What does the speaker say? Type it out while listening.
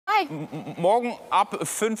Morgen ab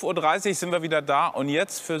 5:30 Uhr sind wir wieder da. Und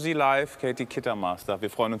jetzt für Sie live, Katie Kittermaster. Wir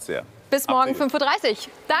freuen uns sehr. Bis morgen 5:30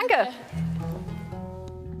 Uhr. Danke.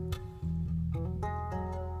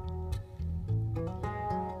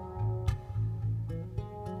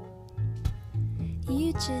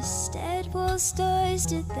 You just stared whilst I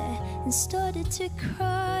stood there and started to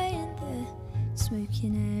cry in the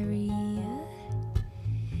smoking area.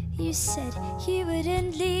 You said you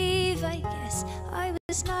wouldn't leave, I guess I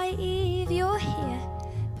was naive. You're here,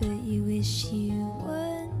 but you wish you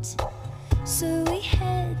weren't. So we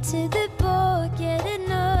head to the bar, get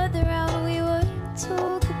another round, we won't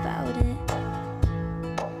talk about it.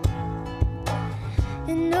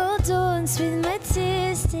 And I'll dance with my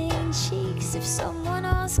tear-stained cheeks. If someone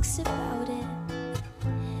asks about it,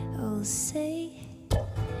 I'll say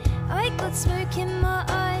I got smoke in my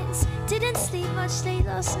eyes, didn't sleep much late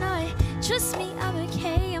last night. Trust me, I'm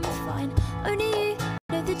okay, I'm fine. Only you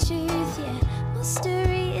know the truth, yeah. My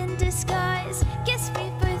story in disguise. Guess we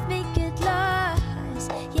both make good lies.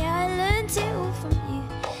 Yeah, I learned it all from you,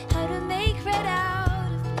 how to make red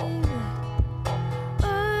out of blue.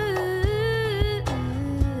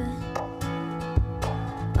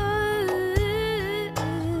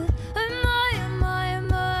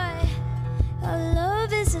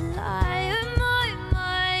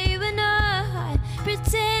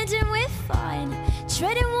 Pretending we're fine,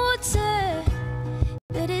 treading water,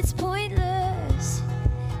 but it's pointless,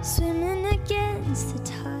 swimming against the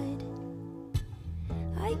tide.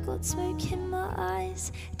 I got smoke in my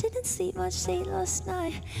eyes, didn't sleep much late last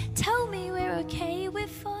night. Tell me we're okay, we're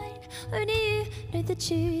fine. Only you know the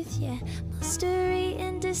truth, yeah. My story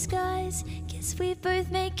in disguise. Guess we both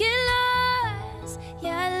make it lies.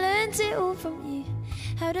 Yeah, I learned it all from you,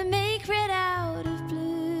 how to make red out of blue.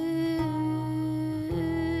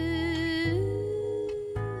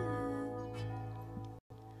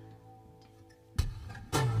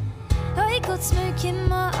 I got smoke in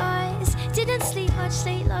my eyes, didn't sleep much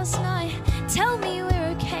late last night. Tell me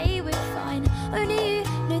we're okay, we're fine. Only you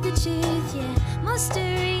know the truth, yeah. My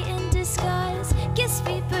story in disguise. Guess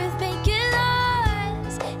we both make it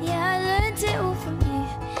lies. Yeah, I learned it all from you,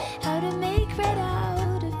 how to make red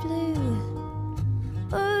out of blue.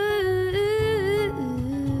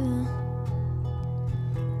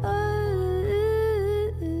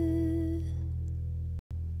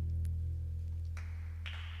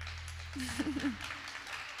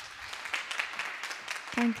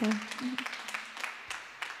 Danke.